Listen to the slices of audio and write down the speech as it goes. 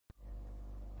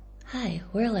Hi,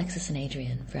 we're Alexis and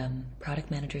Adrian from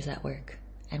Product Managers at Work,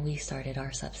 and we started our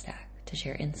Substack to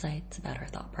share insights about our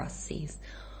thought processes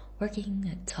working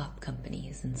at top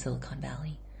companies in Silicon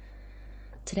Valley.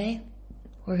 Today,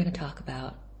 we're going to talk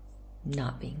about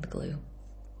not being the glue.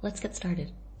 Let's get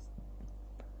started.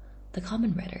 The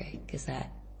common rhetoric is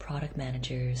that product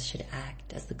managers should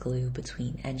act as the glue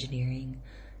between engineering,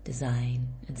 design,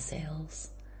 and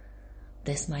sales.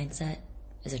 This mindset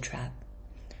is a trap.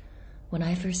 When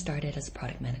I first started as a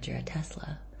product manager at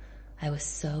Tesla, I was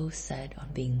so set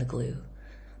on being the glue,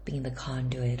 being the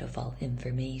conduit of all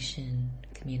information,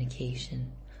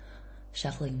 communication,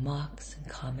 shuffling mocks and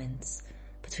comments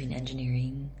between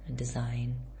engineering and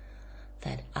design,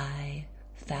 that I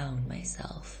found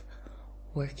myself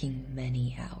working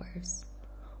many hours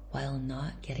while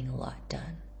not getting a lot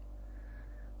done.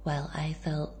 While I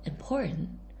felt important,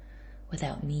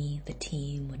 without me, the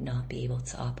team would not be able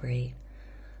to operate.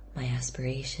 My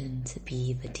aspiration to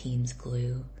be the team's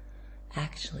glue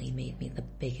actually made me the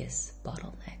biggest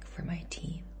bottleneck for my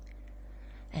team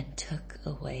and took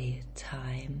away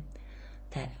time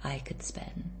that I could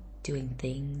spend doing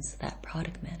things that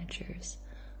product managers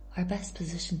are best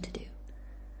positioned to do.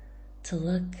 To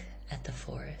look at the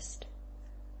forest.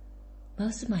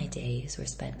 Most of my days were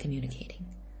spent communicating.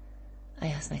 I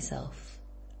asked myself,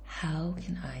 how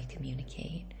can I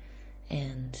communicate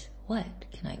and what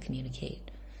can I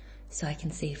communicate so I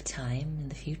can save time in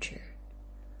the future?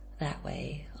 That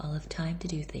way, I'll have time to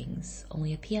do things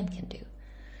only a PM can do,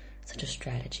 such as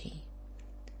strategy.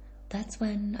 That's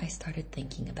when I started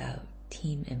thinking about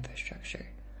team infrastructure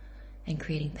and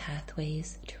creating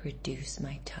pathways to reduce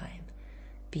my time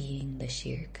being the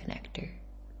sheer connector.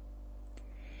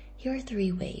 Here are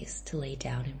 3 ways to lay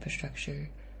down infrastructure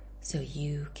so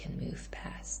you can move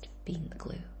past being the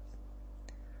glue.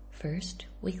 First,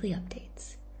 weekly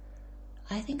updates.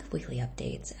 I think of weekly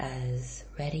updates as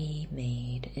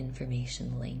ready-made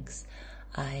information links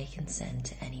I can send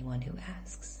to anyone who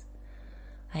asks.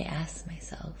 I ask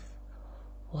myself,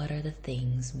 what are the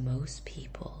things most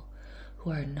people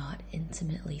who are not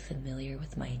intimately familiar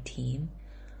with my team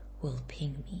will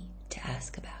ping me to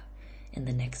ask about in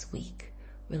the next week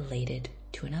related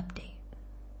to an update?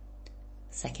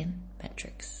 Second,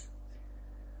 metrics.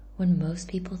 When most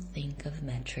people think of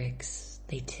metrics,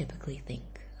 they typically think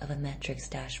of a metrics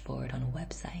dashboard on a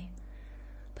website,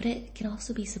 but it can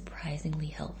also be surprisingly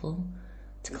helpful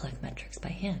to collect metrics by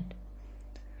hand.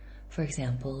 For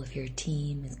example, if your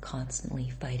team is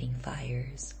constantly fighting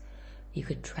fires, you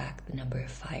could track the number of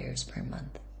fires per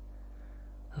month.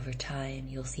 Over time,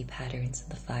 you'll see patterns in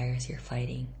the fires you're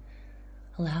fighting,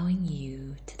 allowing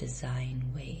you to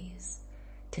design ways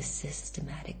to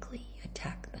systematically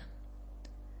attack them.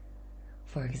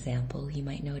 For example, you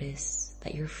might notice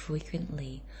that you're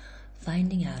frequently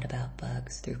finding out about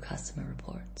bugs through customer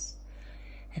reports,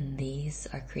 and these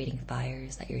are creating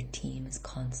fires that your team is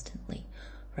constantly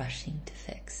rushing to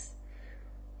fix.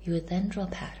 You would then draw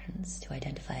patterns to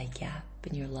identify a gap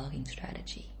in your logging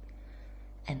strategy,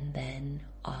 and then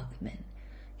augment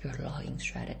your logging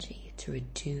strategy to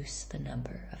reduce the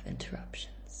number of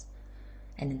interruptions,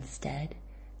 and instead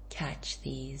catch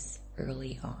these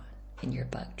early on in your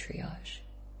bug triage.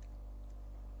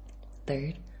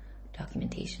 Third,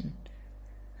 documentation.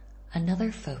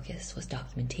 Another focus was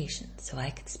documentation, so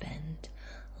I could spend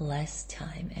less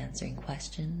time answering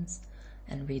questions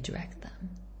and redirect them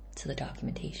to the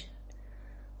documentation.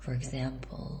 For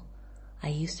example, I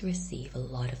used to receive a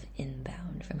lot of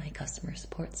inbound from my customer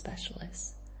support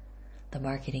specialists, the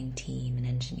marketing team and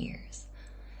engineers,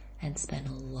 and spend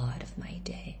a lot of my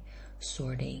day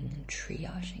sorting and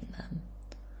triaging them.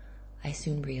 I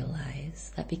soon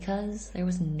realized that because there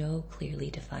was no clearly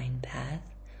defined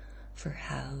path for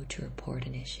how to report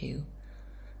an issue,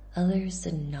 others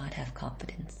did not have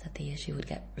confidence that the issue would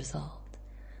get resolved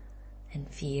and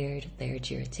feared their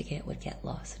Jira ticket would get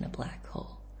lost in a black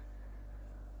hole.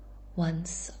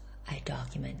 Once I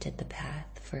documented the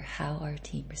path for how our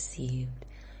team received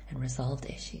and resolved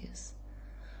issues,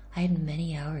 I had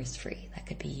many hours free that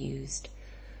could be used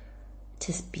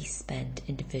to be spent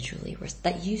individually,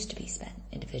 that used to be spent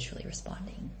individually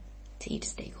responding to each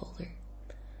stakeholder.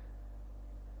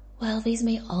 While these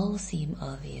may all seem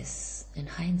obvious in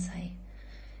hindsight,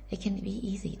 it can be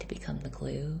easy to become the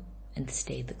glue and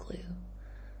stay the glue,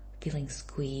 feeling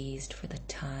squeezed for the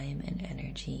time and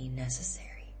energy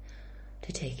necessary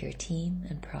to take your team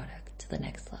and product to the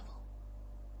next level.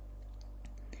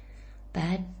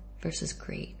 Bad versus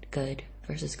great, good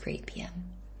versus great PM.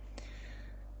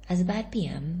 As a bad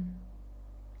PM,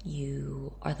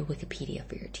 you are the Wikipedia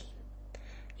for your team.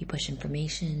 You push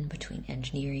information between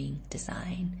engineering,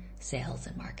 design, sales,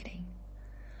 and marketing.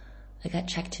 A gut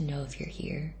check to know if you're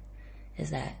here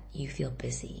is that you feel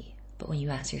busy, but when you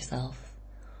ask yourself,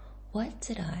 what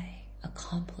did I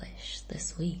accomplish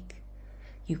this week?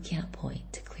 You can't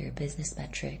point to clear business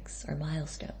metrics or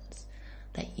milestones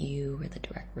that you were the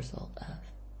direct result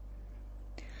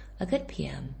of. A good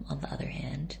PM, on the other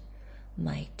hand,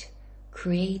 might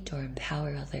create or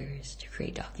empower others to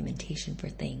create documentation for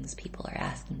things people are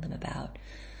asking them about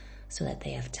so that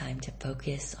they have time to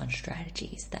focus on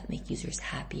strategies that make users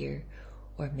happier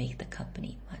or make the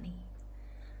company money.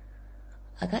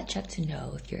 A gut check to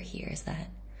know if you're here is that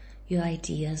you have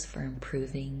ideas for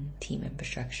improving team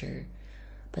infrastructure,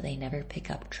 but they never pick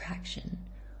up traction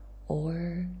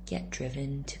or get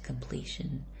driven to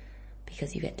completion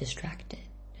because you get distracted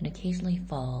and occasionally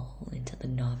fall into the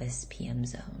novice PM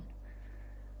zone,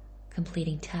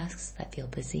 completing tasks that feel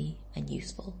busy and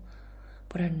useful,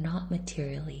 but are not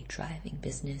materially driving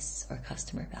business or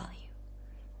customer value.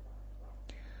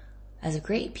 As a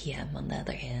great PM, on the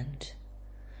other hand,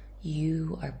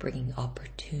 you are bringing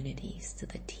opportunities to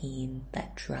the team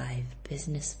that drive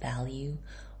business value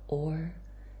or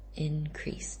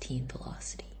increase team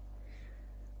velocity.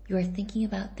 You are thinking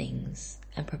about things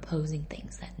and proposing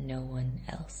things that no one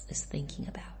else is thinking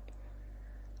about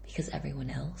because everyone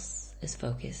else is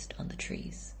focused on the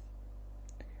trees.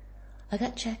 A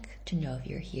gut check to know if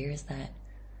you're here is that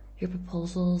your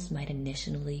proposals might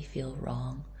initially feel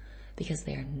wrong because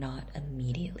they are not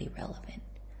immediately relevant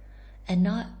and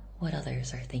not what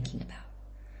others are thinking about.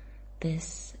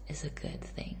 This is a good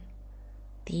thing.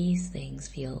 These things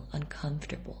feel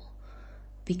uncomfortable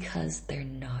because they're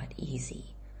not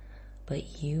easy,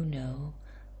 but you know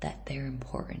that they're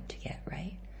important to get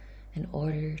right in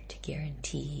order to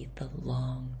guarantee the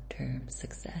long-term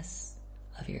success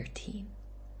of your team.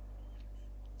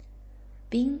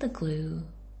 Being the glue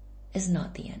is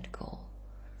not the end goal.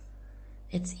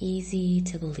 It's easy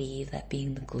to believe that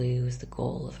being the glue is the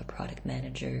goal of a product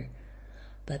manager,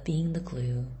 but being the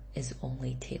glue is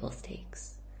only table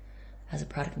stakes. As a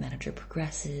product manager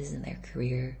progresses in their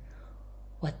career,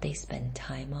 what they spend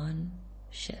time on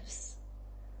shifts.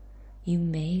 You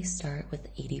may start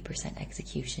with 80%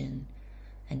 execution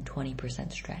and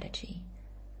 20% strategy,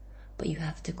 but you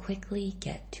have to quickly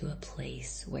get to a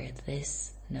place where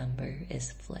this number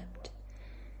is flipped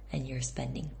and you're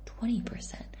spending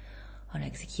 20% on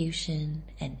execution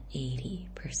and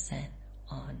 80%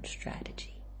 on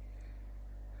strategy.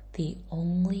 The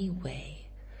only way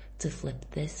to flip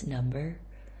this number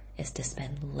is to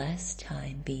spend less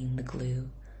time being the glue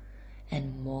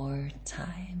and more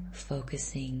time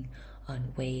focusing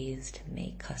on ways to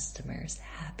make customers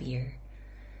happier,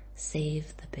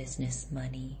 save the business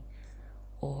money,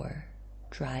 or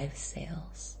drive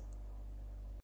sales